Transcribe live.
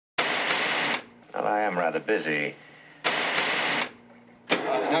I'm rather busy.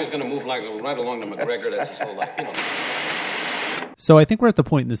 Now he's going to move like right along to McGregor. That's his whole life, you know. So I think we're at the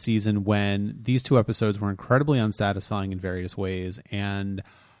point in the season when these two episodes were incredibly unsatisfying in various ways, and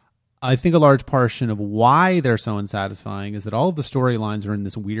I think a large portion of why they're so unsatisfying is that all of the storylines are in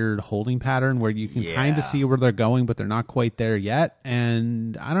this weird holding pattern where you can kind of see where they're going, but they're not quite there yet.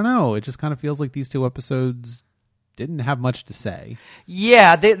 And I don't know, it just kind of feels like these two episodes didn't have much to say.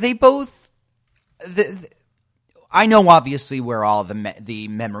 Yeah, they both... I know obviously where all the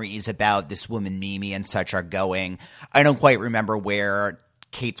memories about this woman Mimi and such are going. I don't quite remember where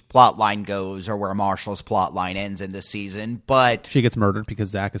Kate's plotline goes or where Marshall's plotline ends in this season, but... She gets murdered because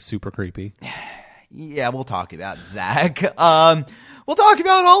Zach is super creepy. Yeah, we'll talk about Zach. We'll talk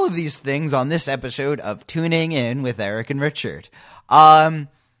about all of these things on this episode of Tuning In with Eric and Richard.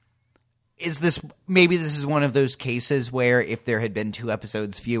 Maybe this is one of those cases where if there had been 2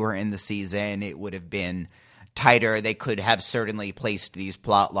 episodes fewer in the season, it would have been tighter. They could have certainly placed these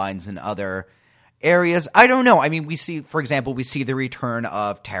plot lines in other areas. I don't know. I mean, we see the return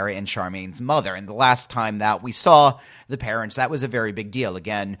of Tara and Charmaine's mother, and the last time that we saw the parents, that was a very big deal.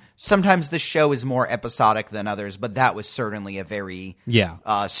 Again, sometimes the show is more episodic than others, but that was certainly a very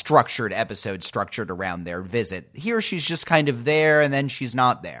structured episode, structured around their visit. Here, she's just kind of there, and then she's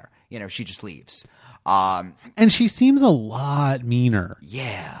not there. You know, she just leaves. And she seems a lot meaner.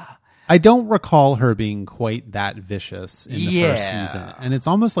 Yeah. I don't recall her being quite that vicious in the first season. And it's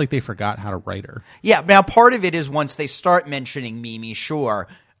almost like they forgot how to write her. Yeah, now part of it is once they start mentioning Mimi, sure,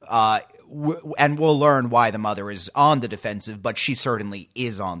 and we'll learn why the mother is on the defensive, but she certainly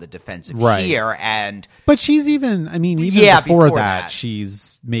is on the defensive here. But she's even before that,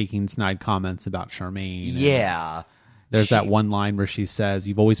 she's making snide comments about Charmaine. Yeah. There's that one line where she says,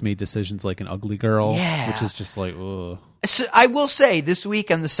 "You've always made decisions like an ugly girl," which is just like, ugh. So I will say this week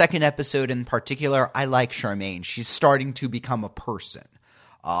and the second episode in particular, I like Charmaine. She's starting to become a person.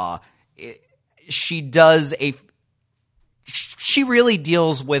 She really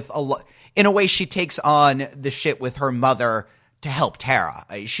deals with a lot. In a way, she takes on the shit with her mother to help Tara.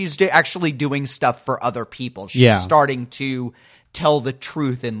 She's actually doing stuff for other people. She's starting to tell the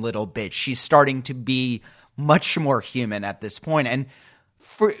truth in little bits. She's starting to be much more human at this point. And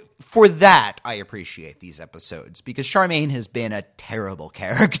for that, I appreciate these episodes, because Charmaine has been a terrible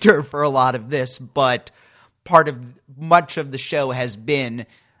character for a lot of this, but much of the show has been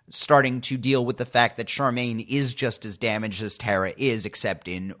starting to deal with the fact that Charmaine is just as damaged as Tara is, except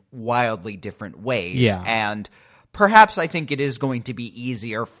in wildly different ways. Yeah. And perhaps I think it is going to be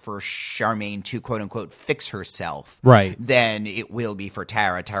easier for Charmaine to, quote-unquote, fix herself than it will be for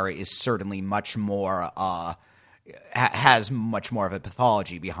Tara. Tara is certainly much more has much more of a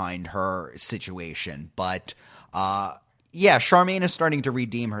pathology behind her situation. But, Charmaine is starting to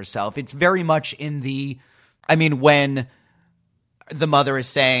redeem herself. It's very much when the mother is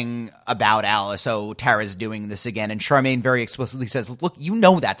saying about Alice, oh, Tara's doing this again, and Charmaine very explicitly says, look, you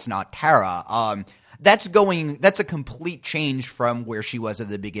know that's not Tara. That's a complete change from where she was at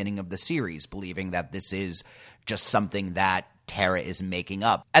the beginning of the series, believing that this is just something that Tara is making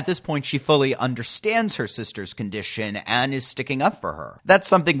up. At this point, she fully understands her sister's condition and is sticking up for her. That's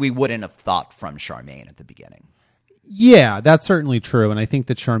something we wouldn't have thought from Charmaine at the beginning. Yeah, that's certainly true. And I think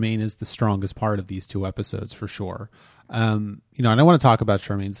that Charmaine is the strongest part of these 2 episodes for sure. And I want to talk about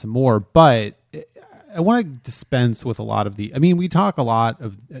Charmaine some more, but I want to dispense with a lot of we talk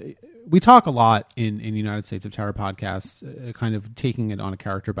a lot in United States of Terror podcasts, kind of taking it on a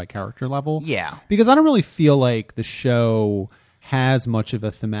character by character level. Yeah. Because I don't really feel like the show has much of a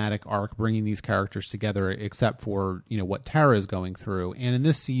thematic arc bringing these characters together, except for, what Tara is going through. And in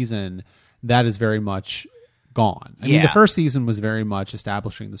this season, that is very much gone. I mean, the first season was very much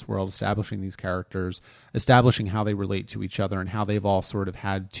establishing this world, establishing these characters, establishing how they relate to each other and how they've all sort of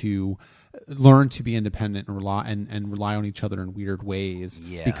had to learn to be independent and rely on each other in weird ways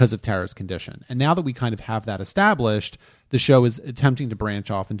because of Tara's condition. And now that we kind of have that established, the show is attempting to branch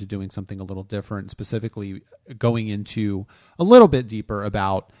off into doing something a little different, specifically going into a little bit deeper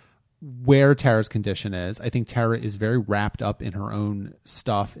about where Tara's condition is. I think Tara is very wrapped up in her own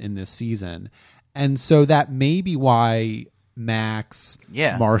stuff in this season. And so that may be why Max,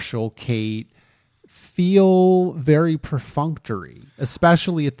 Marshall, Kate feel very perfunctory,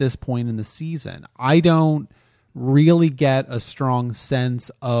 especially at this point in the season. I don't really get a strong sense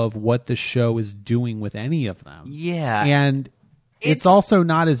of what the show is doing with any of them. Yeah. And it's also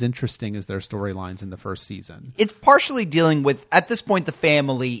not as interesting as their storylines in the first season. It's partially dealing with, at this point, the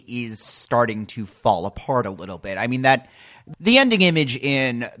family is starting to fall apart a little bit. I mean, that The ending image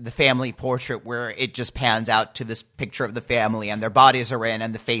in The Family Portrait, where it just pans out to this picture of the family and their bodies are in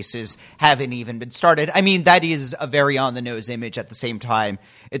and the faces haven't even been started. I mean, that is a very on-the-nose image. At the same time,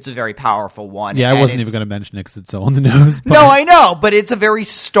 it's a very powerful one. Yeah, I wasn't even going to mention it because it's so on the nose. No, I know, but it's a very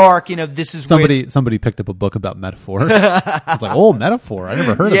stark, this is somebody picked up a book about metaphor. I was like, oh, metaphor. I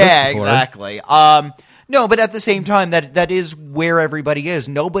never heard of this before. Yeah, exactly. No, but at the same time, that is where everybody is.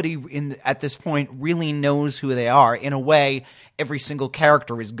 Nobody at this point really knows who they are. In a way, every single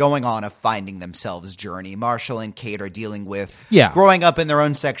character is going on a finding themselves journey. Marshall and Kate are dealing with growing up in their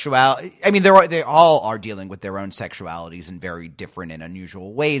own sexuality. I mean, they all are dealing with their own sexualities in very different and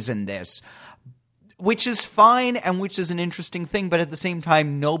unusual ways in this, which is fine and which is an interesting thing. But at the same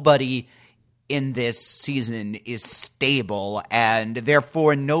time, nobody in this season is stable, and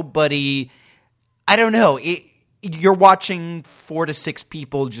therefore nobody... I don't know. You're watching 4 to 6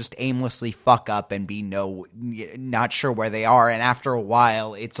 people just aimlessly fuck up and be not sure where they are. And after a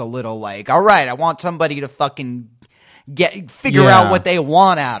while, it's a little like, all right, I want somebody to fucking figure out what they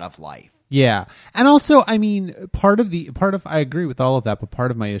want out of life. Yeah. And also, I mean, I agree with all of that, but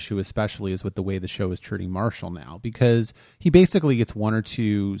part of my issue especially is with the way the show is treating Marshall now, because he basically gets 1 or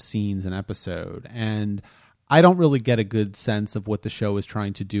 2 scenes an episode, and I don't really get a good sense of what the show is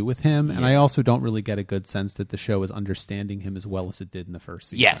trying to do with him. Yeah. And I also don't really get a good sense that the show is understanding him as well as it did in the first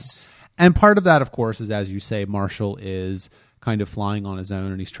season. Yes. And part of that, of course, is, as you say, Marshall is kind of flying on his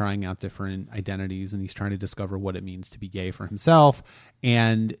own, and he's trying out different identities, and he's trying to discover what it means to be gay for himself.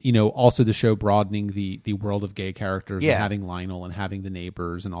 And, also the show broadening the world of gay characters and having Lionel and having the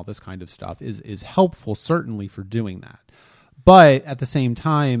neighbors and all this kind of stuff is helpful, certainly, for doing that. But at the same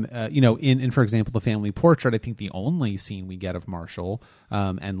time, in for example, The Family Portrait, I think the only scene we get of Marshall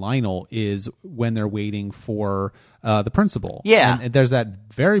and Lionel is when they're waiting for the principal. Yeah. And there's that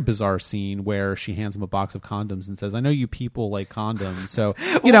very bizarre scene where she hands him a box of condoms and says, I know you people like condoms. So,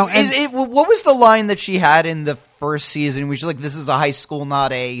 what was the line that she had in the first season? Which like, this is a high school,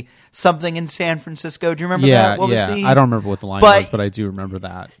 not a something in San Francisco. Do you remember that? I don't remember what the line was, but I do remember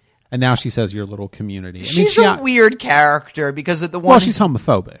that. And now she says your little community. She's a weird character because of the one. Well, she's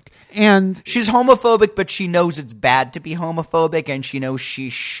homophobic. And she's homophobic, but she knows it's bad to be homophobic, and she knows she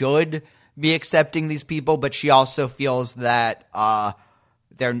should be accepting these people, but she also feels that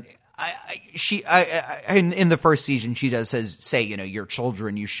they're. In the first season, she does say, your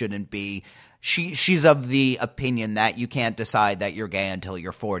children, you shouldn't be. She's of the opinion that you can't decide that you're gay until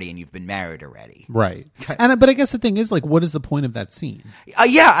you're 40 and you've been married already. Right. But I guess the thing is, like, what is the point of that scene?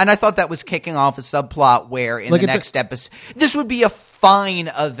 And I thought that was kicking off a subplot where in the next episode, this would be a fine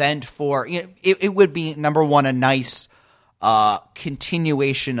event for, it would be, number one, a nice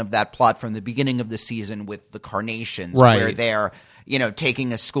continuation of that plot from the beginning of the season with the Carnations, where they're,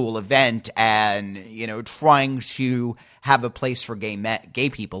 taking a school event and, trying to have a place for gay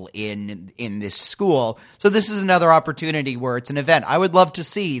people in this school. So this is another opportunity where it's an event. I would love to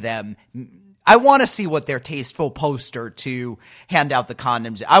see them. I want to see what their tasteful poster to hand out the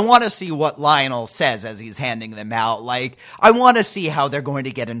condoms. I want to see what Lionel says as he's handing them out. Like, I want to see how they're going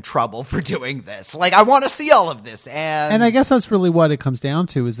to get in trouble for doing this. Like, I want to see all of this. And I guess that's really what it comes down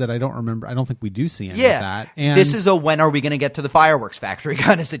to, is that I don't think we do see any of that. And this is a when are we going to get to the fireworks factory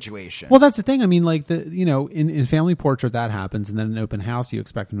kind of situation. Well, that's the thing. I mean, like, in Family Portrait that happens, and then in Open House you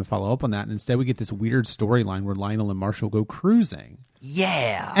expect them to follow up on that, and instead we get this weird storyline where Lionel and Marshall go cruising.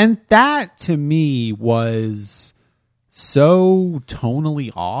 Yeah. And that, to me, was so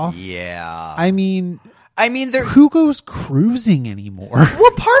tonally off. Yeah. I mean, who goes cruising anymore?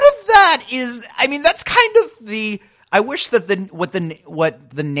 Well, part of that is, that's kind of the. I wish that what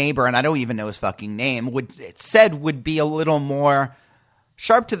the neighbor, and I don't even know his fucking name, would be a little more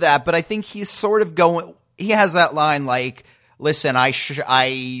sharp to that. But I think he's sort of going. He has that line like, listen,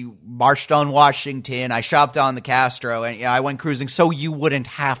 I marched on Washington, I shopped on the Castro, and I went cruising so you wouldn't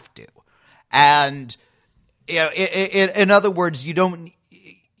have to. And in other words, you don't.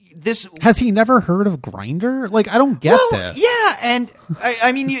 This has he never heard of Grindr? Like, I don't get this. Yeah, and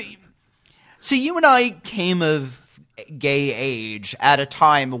you and I came of gay age at a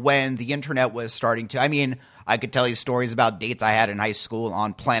time when the internet was starting to. I could tell you stories about dates I had in high school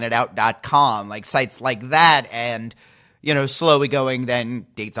on PlanetOut.com, like sites like that, and. Slowly going then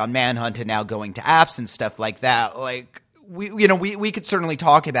dates on Manhunt and now going to apps and stuff like that. Like, we could certainly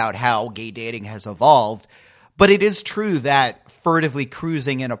talk about how gay dating has evolved, but it is true that furtively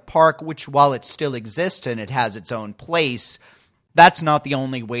cruising in a park, which while it still exists and it has its own place, that's not the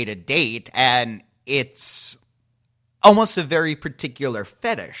only way to date. And it's almost a very particular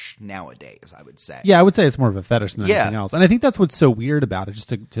fetish nowadays, I would say. Yeah, I would say it's more of a fetish than anything else. And I think that's what's so weird about it, just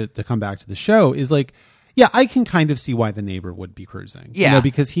to come back to the show, is like, Yeah, I can kind of see why the neighbor would be cruising. Yeah.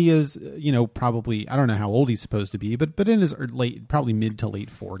 Because he is, probably, I don't know how old he's supposed to be, but in his probably mid to late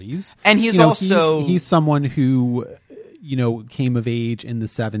 40s. And he's also... He's someone who, came of age in the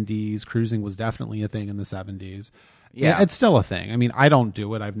 70s. Cruising was definitely a thing in the 70s. Yeah. It's still a thing. I mean, I don't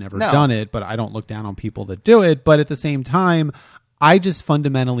do it. I've never done it, but I don't look down on people that do it. But at the same time, I just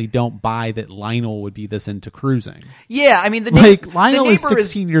fundamentally don't buy that Lionel would be this into cruising. Yeah, I mean, Lionel is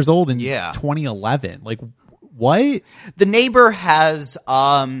 16 years old in 2011. Like, what? The neighbor has,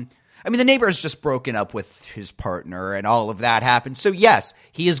 the neighbor has just broken up with his partner and all of that happened. So yes,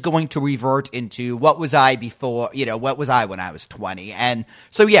 he is going to revert into what was I before, what was I when I was 20? And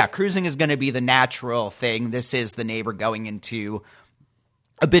so yeah, cruising is going to be the natural thing. This is the neighbor going into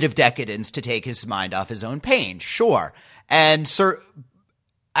a bit of decadence to take his mind off his own pain. Sure. And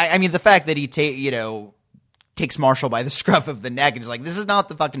the fact that he takes Marshall by the scruff of the neck and is like, this is not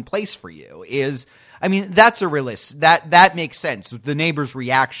the fucking place for you that's a realist. That makes sense. The neighbor's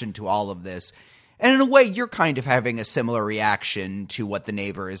reaction to all of this. And in a way, you're kind of having a similar reaction to what the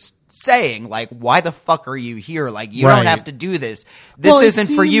neighbor is saying. Like, why the fuck are you here? Like, you don't have to do this. This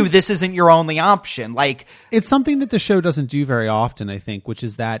isn't for you. This isn't your only option. Like, it's something that the show doesn't do very often, I think, which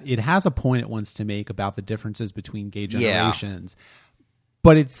is that it has a point it wants to make about the differences between gay generations. Yeah.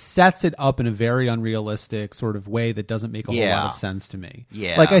 But it sets it up in a very unrealistic sort of way that doesn't make a whole lot of sense to me.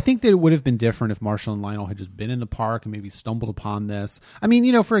 Yeah. Like, I think that it would have been different if Marshall and Lionel had just been in the park and maybe stumbled upon this. I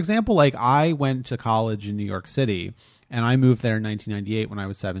mean, for example, like, I went to college in New York City, and I moved there in 1998 when I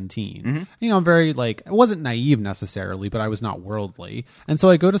was 17. Mm-hmm. I'm very, I wasn't naive necessarily, but I was not worldly. And so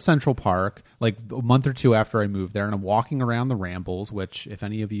I go to Central Park, a month or two after I moved there, and I'm walking around the Rambles, which, if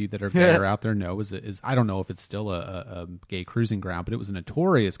any of you that are gay or out there know, is I don't know if it's still a gay cruising ground, but it was a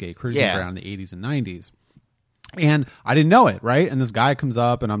notorious gay cruising ground in the 80s and 90s. And I didn't know it, right? And this guy comes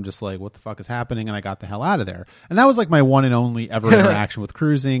up, and I'm just like, what the fuck is happening? And I got the hell out of there. And that was my one and only ever interaction with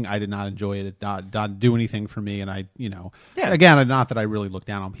cruising. I did not enjoy it. It didn't do anything for me. And again, not that I really look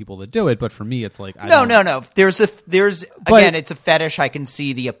down on people that do it, but for me, it's like, no. Again, it's a fetish. I can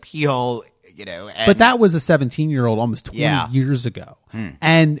see the appeal, but that was a 17-year-old almost 20 years ago.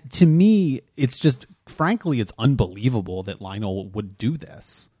 And to me, it's just, frankly, it's unbelievable that Lionel would do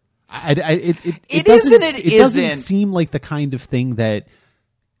this. It doesn't seem like the kind of thing that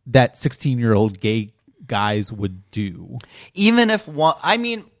 16-year-old gay guys would do. Even if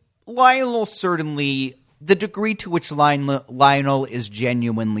Lionel certainly, the degree to which Lionel is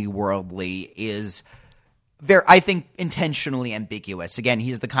genuinely worldly is very, I think, intentionally ambiguous. Again,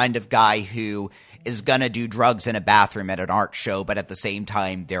 he's the kind of guy who is gonna do drugs in a bathroom at an art show, but at the same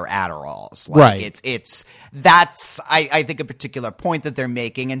time they're Adderalls. Right. That's I think a particular point that they're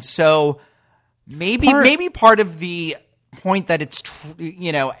making, and so maybe part of the point that it's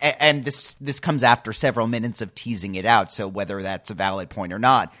and this comes after several minutes of teasing it out. So whether that's a valid point or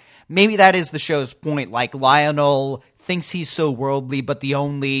not, maybe that is the show's point. Like, Lionel thinks he's so worldly, but the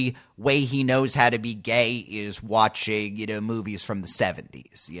only way he knows how to be gay is watching, movies from the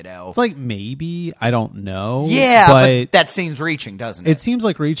 70s, It's like, maybe, I don't know. Yeah, but that seems reaching, doesn't it? It seems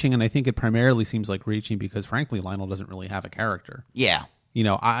like reaching, and I think it primarily seems like reaching because, frankly, Lionel doesn't really have a character. Yeah.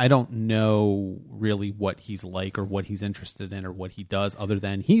 I don't know really what he's like or what he's interested in or what he does other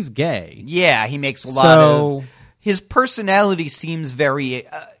than he's gay. Yeah, he makes a lot of... His personality seems very...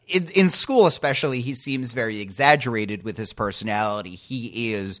 in school especially, he seems very exaggerated with his personality.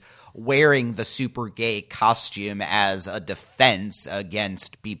 He is wearing the super gay costume as a defense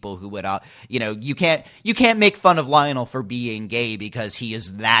against people who would, you can't make fun of Lionel for being gay because he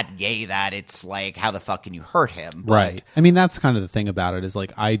is that gay that it's like, how the fuck can you hurt him? But, right. I mean, that's kind of the thing about it is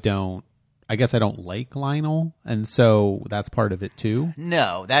like, I guess I don't like Lionel, and so that's part of it too.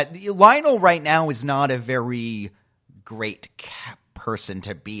 No, that Lionel right now is not a very great person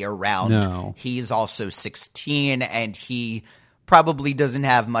to be around. No. He's also 16, and he probably doesn't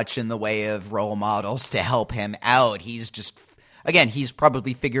have much in the way of role models to help him out. He's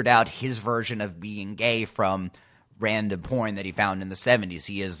probably figured out his version of being gay from random porn that he found in the 70s.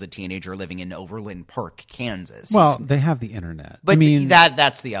 He is a teenager living in Overland Park, Kansas. Well, they have the internet. But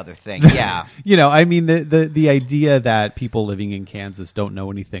that's the other thing, yeah. The idea that people living in Kansas don't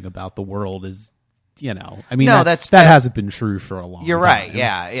know anything about the world is, that hasn't been true for a long time. You're right,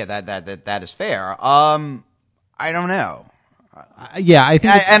 yeah, that is fair. I don't know. I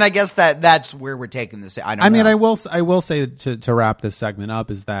think, and I guess that's where we're taking this. I will say to wrap this segment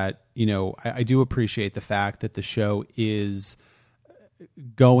up is that I do appreciate the fact that the show is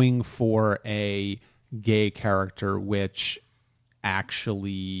going for a gay character, which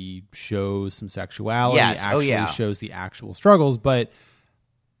actually shows some sexuality, shows the actual struggles, but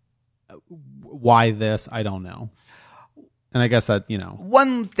why this? I don't know. And I guess that,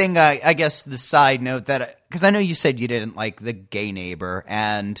 One thing, I guess the side note that, because I know you said you didn't like the gay neighbor,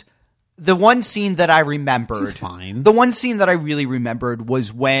 and the one scene that I remembered. He's fine. The one scene that I really remembered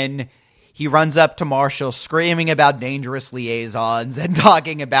was when he runs up to Marshall screaming about dangerous liaisons and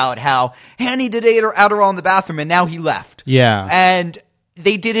talking about how Hanny did Adderall in the bathroom and now he left. Yeah. And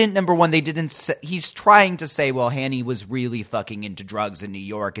they didn't, number one, he's trying to say, well, Hanny was really fucking into drugs in New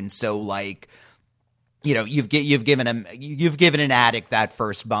York, and so, like, you've given an addict that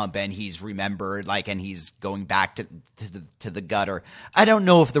first bump, and he's remembered, like, and he's going back to the gutter. I don't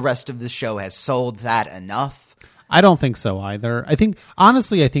know if the rest of the show has sold that enough. I don't think so either. I think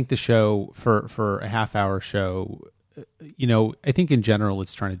the show for a half-hour show, I think in general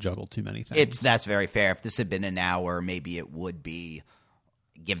it's trying to juggle too many things. That's very fair. If this had been an hour, maybe it would be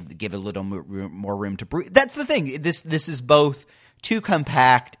give a little more room to breathe. That's the thing. This is both too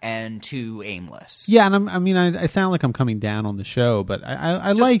compact and too aimless. Yeah, and I sound like I'm coming down on the show, but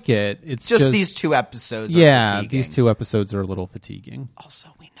I like it. It's just these 2 episodes. Yeah, these 2 episodes are a little fatiguing. Also,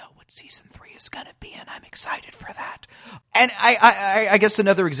 we know what season 3 is going to be, and I'm excited for that. And I guess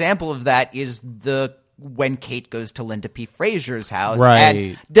another example of that is when Kate goes to Linda P. Fraser's house, right?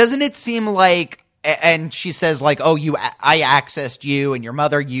 And doesn't it seem like? And she says, like, oh, I accessed you, and your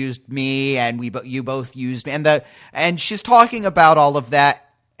mother used me, and you both used me, and she's talking about all of that,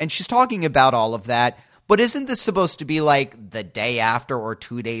 but isn't this supposed to be like the day after or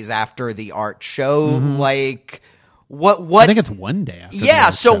 2 days after the art show? Mm-hmm. Like, what? I think it's 1 day after.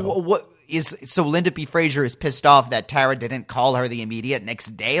 Yeah. So what is so Linda P. Fraser is pissed off that Tara didn't call her the immediate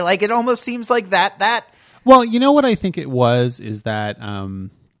next day. Like, it almost seems like that. Well, you know what I think it was is that.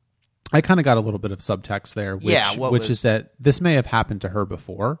 I kind of got a little bit of subtext there, which is that this may have happened to her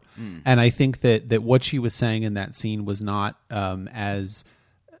before. And I think that what she was saying in that scene was not as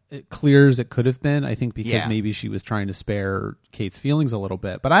clear as it could have been. I think because maybe she was trying to spare Kate's feelings a little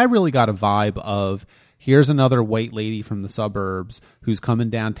bit. But I really got a vibe of, here's another white lady from the suburbs who's coming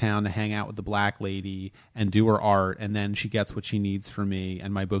downtown to hang out with the black lady and do her art, and then she gets what she needs from me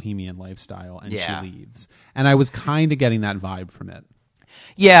and my bohemian lifestyle, and she leaves. And I was kind of getting that vibe from it.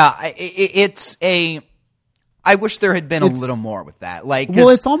 Yeah, I wish there had been a little more with that. Like, well,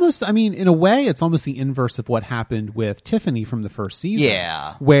 it's almost, in a way, it's almost the inverse of what happened with Tiffany from the first season.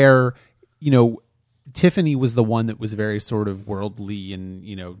 Yeah. Where, Tiffany was the one that was very sort of worldly, and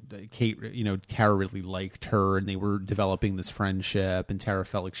Kate, Tara really liked her, and they were developing this friendship, and Tara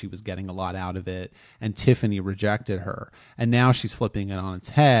felt like she was getting a lot out of it, and Tiffany rejected her, and now she's flipping it on its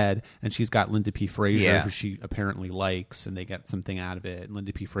head, and she's got Linda P. Fraser, who she apparently likes, and they get something out of it, and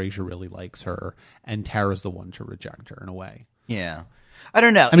Linda P. Fraser really likes her, and Tara's the one to reject her in a way. Yeah. I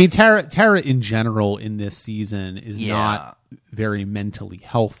don't know. Tara in general in this season is not very mentally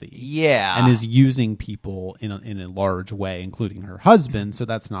healthy. Yeah. And is using people in a large way, including her husband. So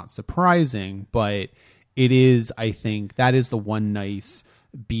that's not surprising. But it is, I think, that is the one nice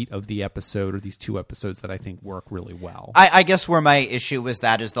beat of the episode, or these 2 episodes, that I think work really well. I guess where my issue was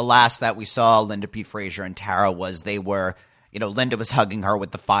that is the last that we saw Linda P. Fraser and Tara was they were... Linda was hugging her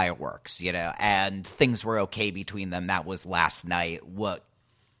with the fireworks, and things were okay between them. That was last night. What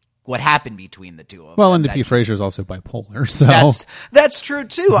happened between the two of them? Well, Linda P. Fraser is also bipolar, so that's true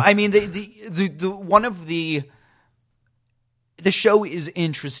too. The one of the show is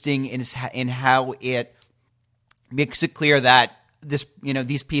interesting in how it makes it clear that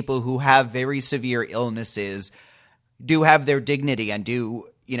these people who have very severe illnesses do have their dignity and do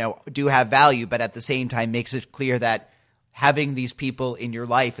have value, but at the same time makes it clear that having these people in your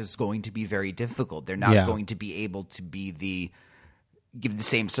life is going to be very difficult. They're not going to be able to give the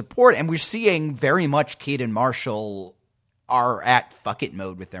same support. And we're seeing very much Kate and Marshall are at fuck it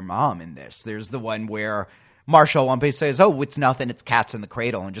mode with their mom in this. There's the one where Marshall one day says, oh, it's nothing, it's cats in the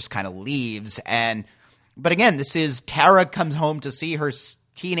cradle, and just kind of leaves. But again, this is Tara comes home to see her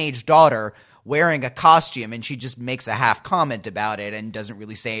teenage daughter wearing a costume, and she just makes a half comment about it and doesn't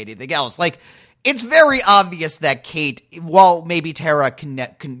really say anything else. Like, it's very obvious that Kate, while maybe Tara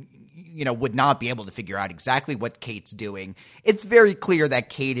would not be able to figure out exactly what Kate's doing, it's very clear that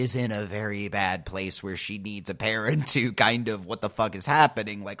Kate is in a very bad place where she needs a parent to kind of, what the fuck is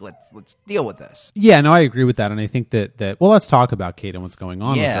happening? Like, let's deal with this. Yeah, no, I agree with that, and I think that well, let's talk about Kate and what's going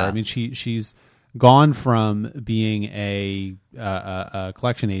on with her. She's gone from being a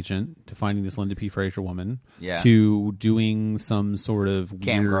collection agent to finding this Linda P. Fraser woman to doing some sort of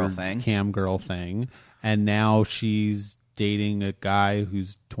cam girl thing, and now she's dating a guy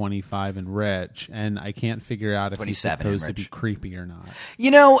who's 25 and rich, and I can't figure out if he's supposed to be creepy or not.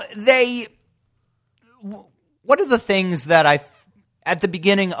 One of the things that at the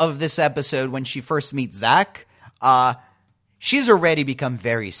beginning of this episode, when she first meets Zach, she's already become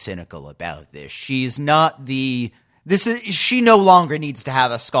very cynical about this. She's not she no longer needs to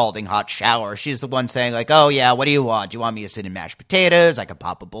have a scalding hot shower. She's the one saying like, oh yeah, what do you want? Do you want me to sit in mashed potatoes? I can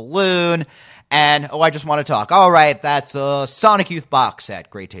pop a balloon. And, I just want to talk. All right, that's a Sonic Youth box set.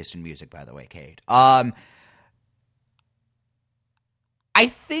 Great taste in music, by the way, Kate. I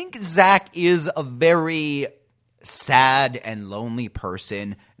think Zach is a very sad and lonely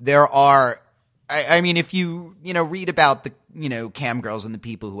person. There are, I mean, if you read about the, cam girls and the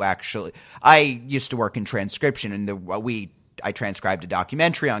people who actually, I used to work in transcription, and I transcribed a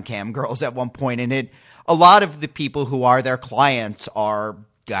documentary on cam girls at one point, and a lot of the people who are their clients are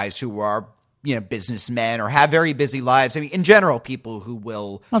guys who are, businessmen or have very busy lives. I mean, in general, people who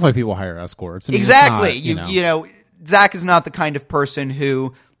will. That's why people hire escorts. I mean, exactly. Not, Zach is not the kind of person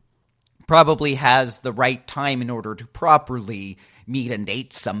who probably has the right time in order to properly meet and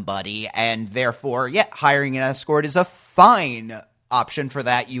date somebody, and therefore, hiring an escort is a fine option for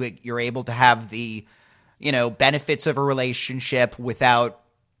that. You're able to have the, benefits of a relationship without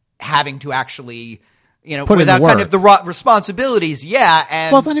having to actually, without kind of the responsibilities. Yeah.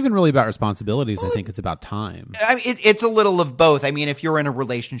 And, well, it's not even really about responsibilities. I think it's about time. I mean, it's a little of both. I mean, if you're in a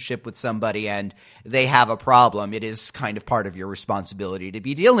relationship with somebody and they have a problem, it is kind of part of your responsibility to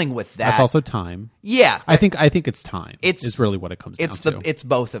be dealing with that. That's also time. Yeah. I think it's time. It's really what it comes down to. It's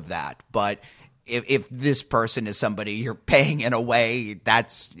both of that. But if this person is somebody you're paying in a way,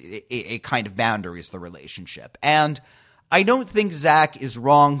 that's it kind of boundaries the relationship. And I don't think Zach is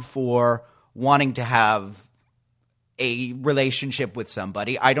wrong for wanting to have a relationship with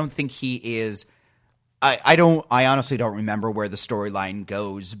somebody. I don't think he is. I honestly don't remember where the storyline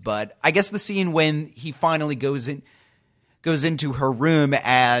goes, but I guess the scene when he finally goes into her room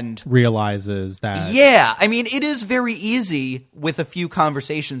and realizes that. Yeah, I mean, it is very easy with a few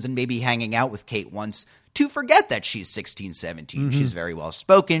conversations and maybe hanging out with Kate once to forget that she's 16, 17. Mm-hmm. She's very well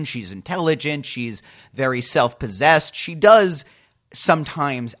spoken. She's intelligent. She's very self-possessed. She does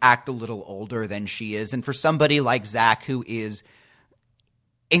sometimes act a little older than she is. And for somebody like Zach, who is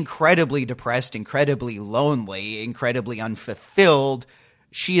incredibly depressed, incredibly lonely, incredibly unfulfilled,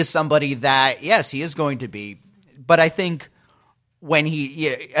 she is somebody that, yes, he is going to be. But I think when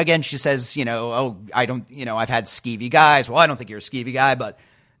again, she says, I don't, I've had skeevy guys. Well, I don't think you're a skeevy guy,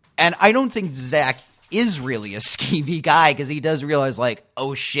 and I don't think Zach is really a skeevy guy, because he does realize like,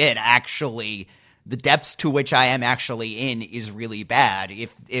 oh shit, actually, the depths to which I am actually in is really bad.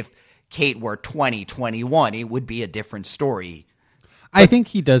 If Kate were 20, 21, it would be a different story. I think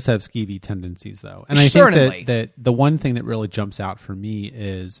he does have skeevy tendencies, though. And I think that the one thing that really jumps out for me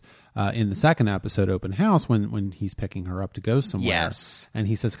is in the second episode, Open House, when he's picking her up to go somewhere. Yes. And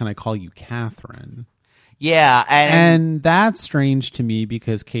he says, can I call you Catherine? Yeah. And that's strange to me,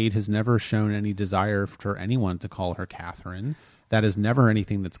 because Kate has never shown any desire for anyone to call her Catherine. That is never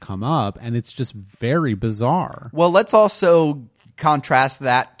anything that's come up, and it's just very bizarre. Well, let's also contrast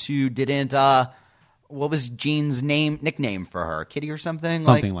that to what was Jean's nickname for her? Kitty or something?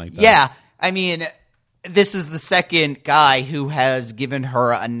 Something like that. Yeah. I mean, this is the second guy who has given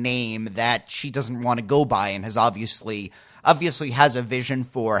her a name that she doesn't want to go by, and has obviously has a vision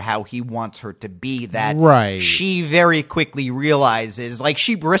for how he wants her to be, that right. She very quickly realizes, like,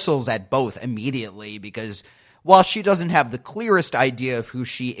 she bristles at both immediately, because while she doesn't have the clearest idea of who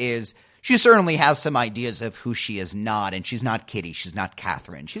she is, she certainly has some ideas of who she is not, and she's not Kitty, she's not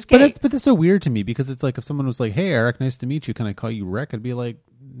Catherine, she's Kate. But that's so weird to me, because it's like if someone was like, hey, Eric, nice to meet you, can I call you Rick? I'd be like,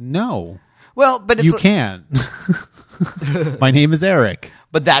 no. Well, but it's you can't. My name is Eric.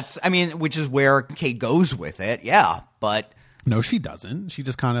 But that's, I mean, which is where Kate goes with it, yeah, but... No, she doesn't. She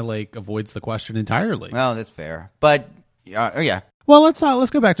just kind of like avoids the question entirely. Well, that's fair. But, yeah. Well, let's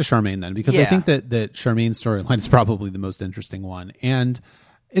go back to Charmaine then, because I think that Charmaine's storyline is probably the most interesting one. And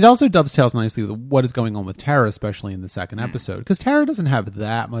it also dovetails nicely with what is going on with Tara, especially in the second episode, because Tara doesn't have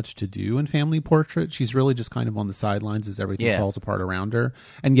that much to do in Family Portrait. She's really just kind of on the sidelines as everything falls apart around her.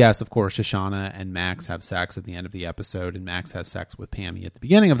 And yes, of course, Shoshana and Max have sex at the end of the episode, and Max has sex with Pammy at the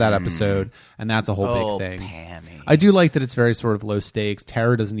beginning of that episode, and that's a whole big thing. Pammy. I do like that it's very sort of low stakes.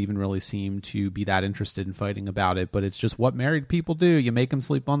 Tara doesn't even really seem to be that interested in fighting about it, but it's just what married people do. You make them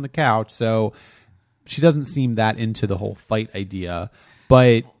sleep on the couch. So she doesn't seem that into the whole fight idea.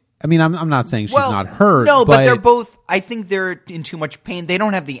 But I mean, I'm not saying she's not hurt. No, but they're both, I think they're in too much pain. They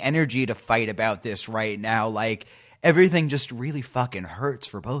don't have the energy to fight about this right now. Like, everything just really fucking hurts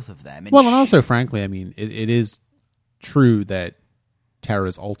for both of them. And also, frankly, I mean, it is true that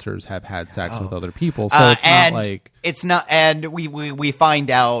Tara's alters have had sex with other people. So it's not like... It's not, and we find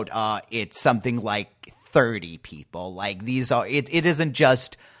out it's something like 30 people. Like, these are it isn't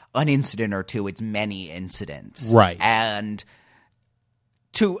just an incident or two, it's many incidents. Right. And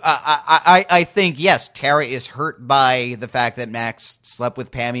I think, yes, Tara is hurt by the fact that Max slept with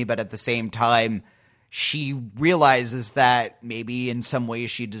Pammy, but at the same time, she realizes that maybe in some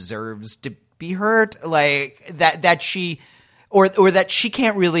ways she deserves to be hurt, like that she or that she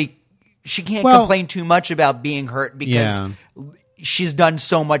can't complain too much about being hurt because she's done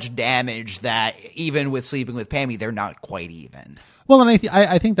so much damage that even with sleeping with Pammy, they're not quite even. Well, and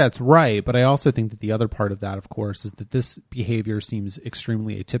I think that's right, but I also think that the other part of that, of course, is that this behavior seems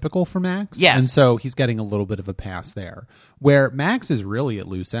extremely atypical for Max. Yes. And so he's getting a little bit of a pass there, where Max is really at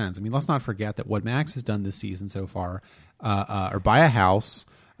loose ends. I mean, let's not forget that what Max has done this season so far are buy a house,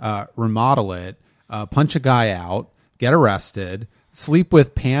 remodel it, punch a guy out, get arrested, sleep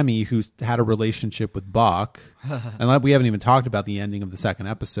with Pammy, who's had a relationship with Buck. And we haven't even talked about the ending of the second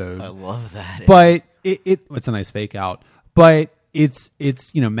episode. I love that. But it's a nice fake out. But it's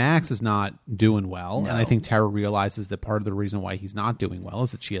Max is not doing well, and I think Tara realizes that part of the reason why he's not doing well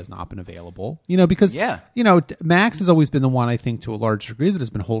is that she has not been available. Because Max has always been the one, I think, to a large degree, that has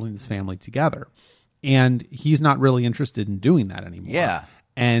been holding this family together, and he's not really interested in doing that anymore. Yeah,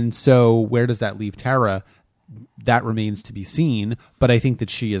 and so where does that leave Tara? That remains to be seen, but I think that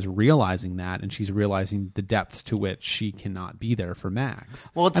she is realizing that, and she's realizing the depths to which she cannot be there for Max.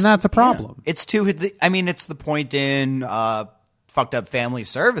 Well, and that's a problem. Yeah. It's the point in Fucked Up Family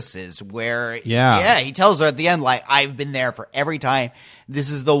Services where he tells her at the end, like, I've been there for every time. This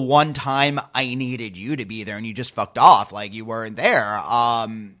is the one time I needed you to be there, and you just fucked off, like you weren't there.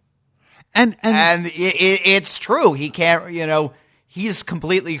 And it's true. He can't, he's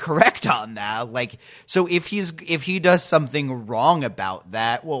completely correct on that. Like, so if he does something wrong about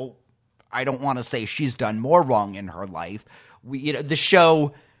that, well, I don't want to say she's done more wrong in her life. The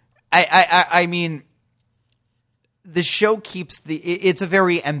show, I mean, the show keeps it's a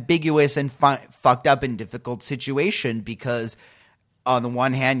very ambiguous and fucked up and difficult situation because on the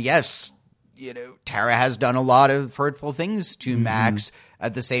one hand, yes, Tara has done a lot of hurtful things to Max.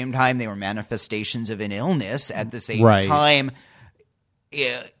 At the same time, they were manifestations of an illness. At the same time,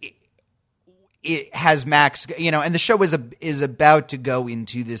 it has Max, and the show is about to go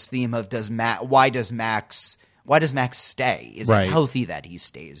into this theme of why does Max stay? Is it healthy that he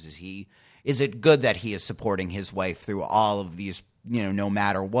stays? Is it good that he is supporting his wife through all of these, no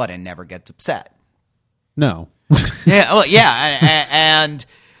matter what, and never gets upset? No. And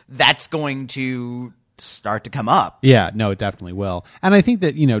that's going to start to come up. Yeah, no, it definitely will. And I think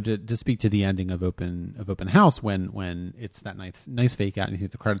that, to speak to the ending of Open House, when it's that nice fake out and you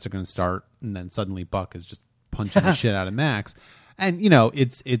think the credits are going to start, and then suddenly Buck is just punching the shit out of Max. And,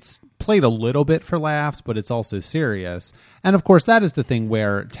 it's played a little bit for laughs, but it's also serious. And of course, that is the thing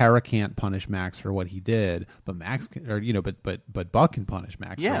where Tara can't punish Max for what he did, but but Buck can punish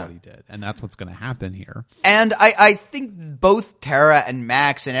Max for what he did. And that's what's going to happen here. And I think both Tara and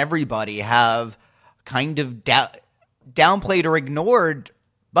Max and everybody have kind of downplayed or ignored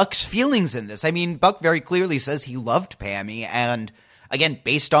Buck's feelings in this. I mean, Buck very clearly says he loved Pammy, and again,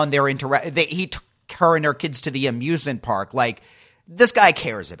 based on their he took her and her kids to the amusement park. Like, this guy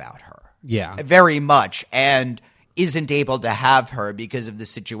cares about her, very much, and isn't able to have her because of the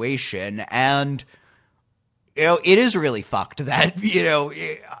situation. And it is really fucked that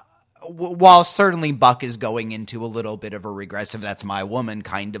while certainly Buck is going into a little bit of a regressive "that's my woman"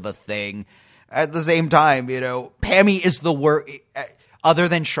 kind of a thing. At the same time, Pammy is the worst. Other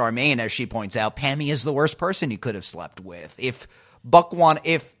than Charmaine, as she points out, Pammy is the worst person you could have slept with. If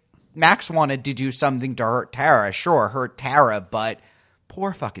Max wanted to do something to hurt Tara, sure, hurt Tara, but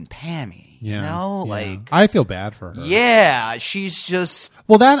poor fucking Pammy, Like, I feel bad for her. Yeah, she's just...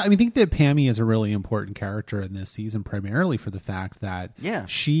 Well, I think that Pammy is a really important character in this season, primarily for the fact that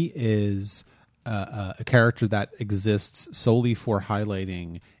she is a character that exists solely for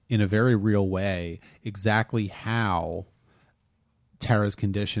highlighting in a very real way exactly how Tara's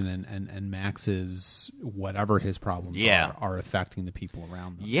condition and Max's whatever his problems are affecting the people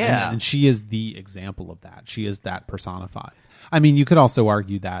around them. Yeah. And she is the example of that. She is that personified. I mean, you could also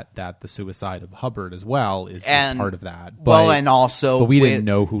argue that the suicide of Hubbard as well is part of that. But we didn't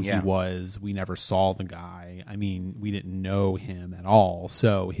know who he was. We never saw the guy. I mean, we didn't know him at all.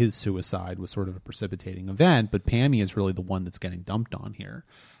 So his suicide was sort of a precipitating event, but Pammy is really the one that's getting dumped on here.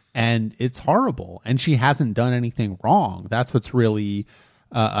 And it's horrible. And she hasn't done anything wrong. That's what's really,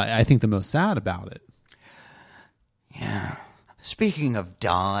 I think, the most sad about it. Yeah. Speaking of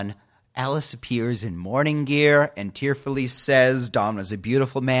Don, Alice appears in morning gear and tearfully says Don was a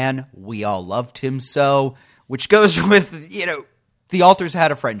beautiful man. We all loved him so. Which goes with, the Alters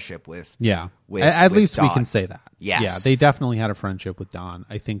had a friendship with. Yeah. With, at with least Don. we can say that. Yes. Yeah, they definitely had a friendship with Don.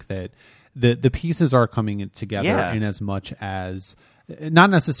 I think that the pieces are coming together in as much as, not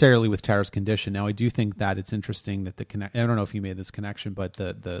necessarily with Tara's condition. Now, I do think that it's interesting that I don't know if you made this connection, but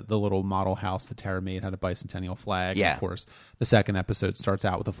the little model house that Tara made had a bicentennial flag. Yeah. And of course, the second episode starts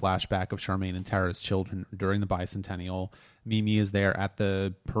out with a flashback of Charmaine and Tara's children during the bicentennial. Mimi is there at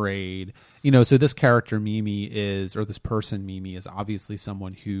the parade. So this character Mimi this person Mimi is obviously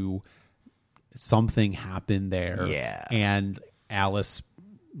someone who something happened there. Yeah. And Alice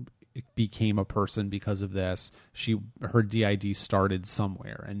became a person because of this. Her DID started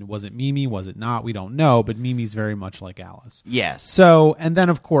somewhere, and was it Mimi? Was it not? We don't know, but Mimi's very much like Alice. Yes. So, and then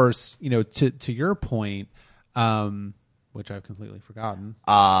of course, to your point, which I've completely forgotten,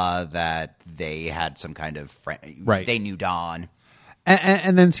 that they had some kind of right. They knew Don,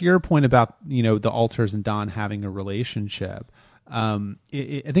 and then to your point about the Alters and Don having a relationship. I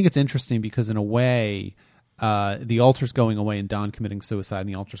think it's interesting because in a way, the Alters going away and Don committing suicide and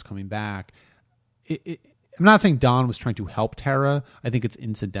the Alters coming back. I'm not saying Don was trying to help Tara. I think it's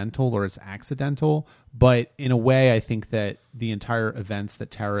incidental or it's accidental. But in a way, I think that the entire events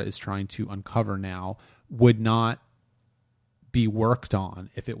that Tara is trying to uncover now would not be worked on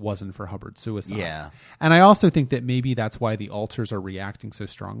if it wasn't for Hubbard's suicide. Yeah. And I also think that maybe that's why the Alters are reacting so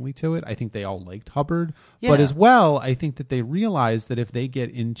strongly to it. I think they all liked Hubbard. Yeah. But as well, I think that they realize that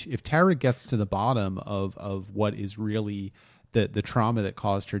if Tara gets to the bottom of what is really the trauma that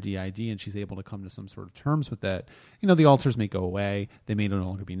caused her DID and she's able to come to some sort of terms with that, the Alters may go away. They may no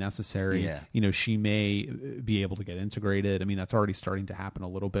longer be necessary. Yeah. She may be able to get integrated. I mean, that's already starting to happen a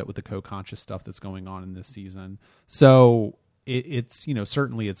little bit with the co-conscious stuff that's going on in this season. So it's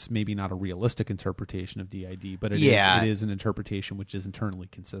certainly it's maybe not a realistic interpretation of DID, but it is an interpretation which is internally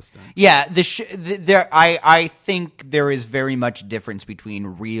consistent. Yeah, I think there is very much difference between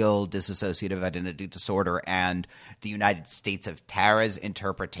real dissociative identity disorder and the United States of Tara's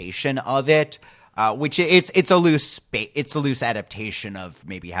interpretation of it, which it's a loose adaptation of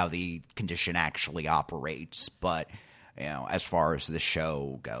maybe how the condition actually operates, but. As far as the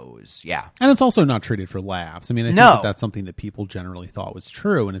show goes, yeah. And it's also not treated for laughs. I mean, I think that's something that people generally thought was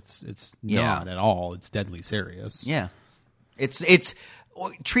true, and it's not at all. It's deadly serious. Yeah. It's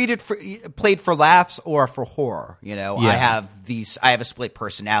played for laughs or for horror, Yeah. I have a split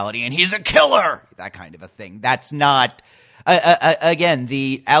personality and he's a killer, that kind of a thing. That's not again,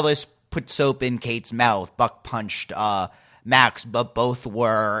 the Alice put soap in Kate's mouth, Buck punched Max, but both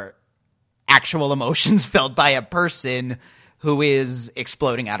were actual emotions felt by a person who is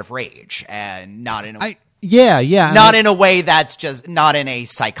exploding out of rage, and not in a not in a way that's just not in a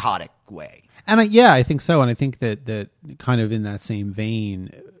psychotic way. And I think so. And I think that kind of in that same vein,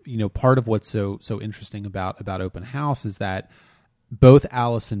 part of what's so interesting about Open House is that both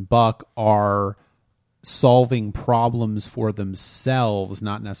Alice and Buck are solving problems for themselves,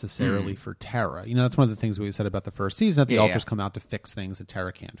 not necessarily for Tara. That's one of the things we said about the first season, that the Alters come out to fix things that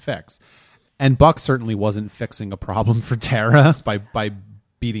Tara can't fix. And Buck certainly wasn't fixing a problem for Tara by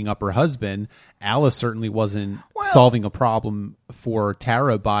beating up her husband. Alice certainly wasn't solving a problem for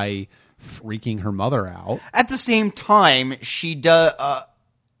Tara by freaking her mother out. At the same time, she does.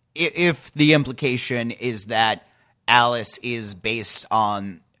 If the implication is that Alice is based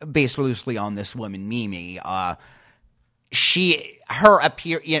loosely on this woman Mimi, she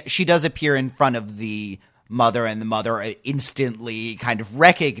does appear in front of the mother, and the mother instantly kind of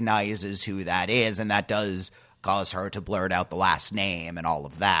recognizes who that is, and that does cause her to blurt out the last name and all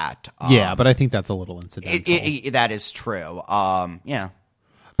of that. But I think that's a little incidental. That is true. Yeah.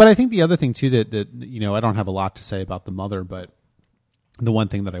 But I think the other thing too that I don't have a lot to say about the mother, but the one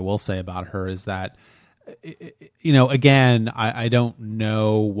thing that I will say about her is that again, I don't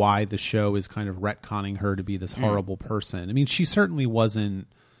know why the show is kind of retconning her to be this horrible person. I mean, she certainly wasn't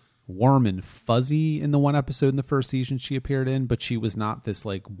warm and fuzzy in the one episode in the first season she appeared in, but she was not this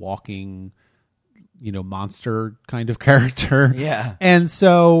like walking, monster kind of character. Yeah. And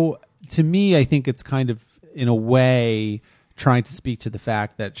so to me, I think it's kind of in a way trying to speak to the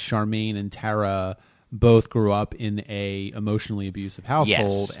fact that Charmaine and Tara both grew up in a emotionally abusive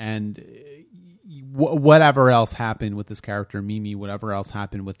household. Yes. And whatever else happened with this character Mimi, whatever else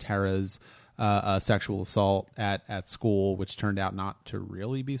happened with Tara's sexual assault at school, which turned out not to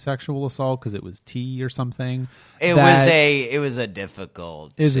really be sexual assault because it was tea or something. It was a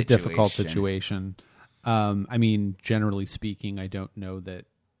difficult situation. I mean, generally speaking, I don't know that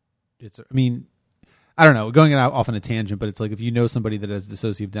I don't know, going off on a tangent, but it's like if you know somebody that has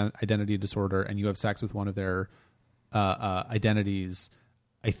dissociative identity disorder and you have sex with one of their identities,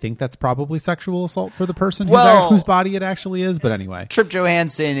 I think that's probably sexual assault for the person whose body it actually is. But anyway, Trip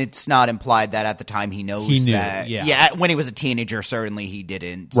Johansson, it's not implied that at the time he knew that. Yeah, when he was a teenager, certainly he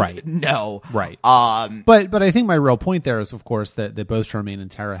didn't. Right. No. Right. But I think my real point there is, of course, that both Charmaine and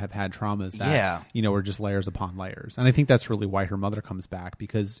Tara have had traumas that, are just layers upon layers. And I think that's really why her mother comes back,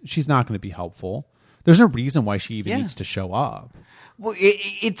 because she's not going to be helpful. There's no reason why she even needs to show up. Well,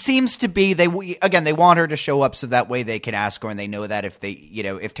 it seems to be they want her to show up so that way they can ask her, and they know that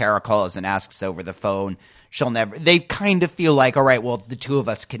if Tara calls and asks over the phone, she'll never. They kind of feel like, all right, well, the two of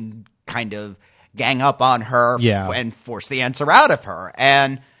us can kind of gang up on her and force the answer out of her.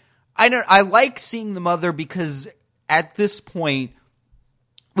 And I like seeing the mother, because at this point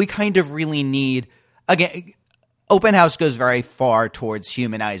we kind of really need, again, Open House goes very far towards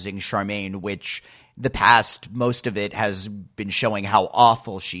humanizing Charmaine, which the past, most of it has been showing how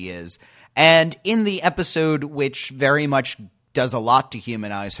awful she is. And in the episode, which very much does a lot to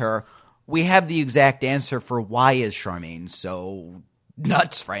humanize her, we have the exact answer for why is Charmaine so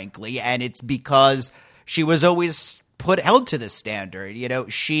nuts, frankly. And it's because she was always held to this standard.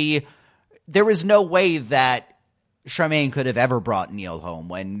 There was no way that Charmaine could have ever brought Neil home.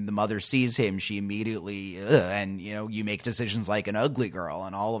 When the mother sees him, she immediately, and you make decisions like an ugly girl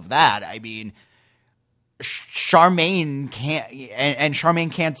and all of that. I mean, Charmaine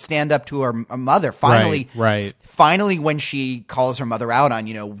can't stand up to her mother. Finally, Finally, when she calls her mother out on,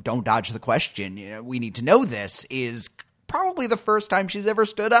 don't dodge the question, we need to know this, is probably the first time she's ever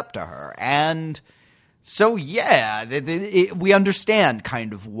stood up to her. And so, we understand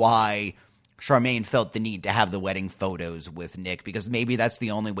kind of why Charmaine felt the need to have the wedding photos with Nick, because maybe that's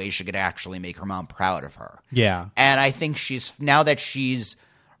the only way she could actually make her mom proud of her. Yeah. And I think now that she's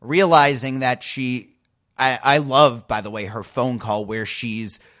realizing that I love, by the way, her phone call where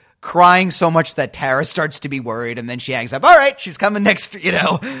she's crying so much that Tara starts to be worried, and then she hangs up. All right, she's coming next.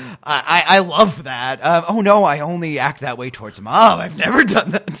 I love that. Oh no, I only act that way towards Mom. I've never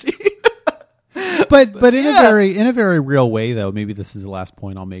done that to you. but in a very real way, though, maybe this is the last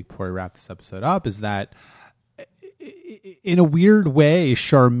point I'll make before I wrap this episode up, is that in a weird way,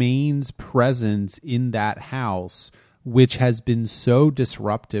 Charmaine's presence in that house, which has been so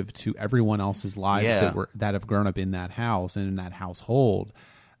disruptive to everyone else's lives that have grown up in that house and in that household,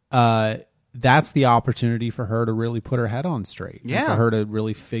 that's the opportunity for her to really put her head on straight. Yeah. For her to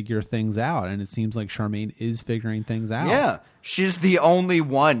really figure things out. And it seems like Charmaine is figuring things out. Yeah. She's the only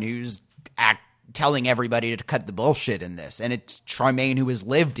one who's telling everybody to cut the bullshit in this. And it's Charmaine who has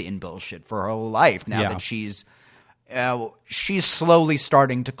lived in bullshit for her whole life now that she's slowly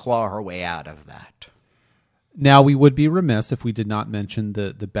starting to claw her way out of that. Now, we would be remiss if we did not mention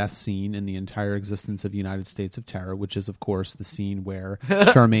the best scene in the entire existence of United States of Terror, which is, of course, the scene where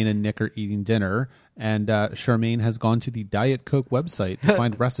Charmaine and Nick are eating dinner, and Charmaine has gone to the Diet Coke website to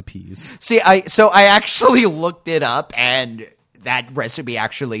find recipes. See, I actually looked it up, and that recipe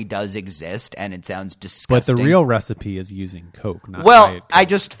actually does exist, and it sounds disgusting. But the real recipe is using Coke, not Diet Coke. I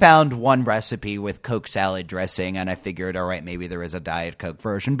just found one recipe with Coke salad dressing, and I figured, all right, maybe there is a Diet Coke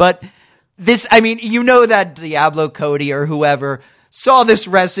version, but that Diablo Cody or whoever saw this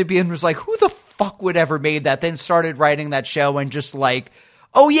recipe and was like, who the fuck would ever made that? Then started writing that show and just like,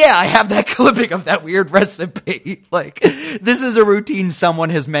 oh yeah, I have that clipping of that weird recipe. Like, this is a routine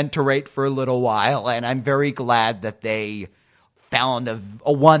someone has meant to write for a little while, and I'm very glad that they found a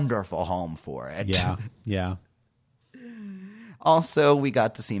wonderful home for it. Yeah. Also, we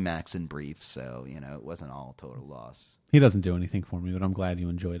got to see Max in brief, so, it wasn't all total loss. He doesn't do anything for me, but I'm glad you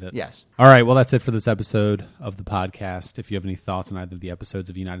enjoyed it. Yes. All right, well, that's it for this episode of the podcast. If you have any thoughts on either of the episodes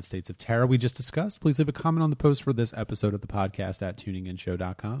of United States of Terror we just discussed, please leave a comment on the post for this episode of the podcast at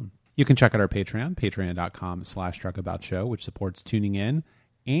tuninginshow.com. You can check out our Patreon, patreon.com/truckaboutshow, which supports Tuning In,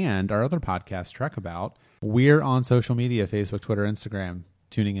 and our other podcast, Truck About. We're on social media, Facebook, Twitter, Instagram.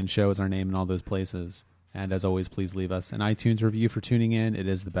 Tuning In Show is our name in all those places. And as always, please leave us an iTunes review for tuning in. It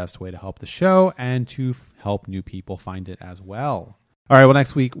is the best way to help the show and to help new people find it as well. All right, well,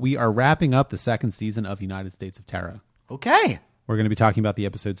 next week, we are wrapping up the second season of United States of Terror. Okay. We're going to be talking about the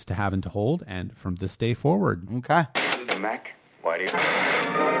episodes To Have and To Hold, and from this day forward. Okay. Mac, why do you...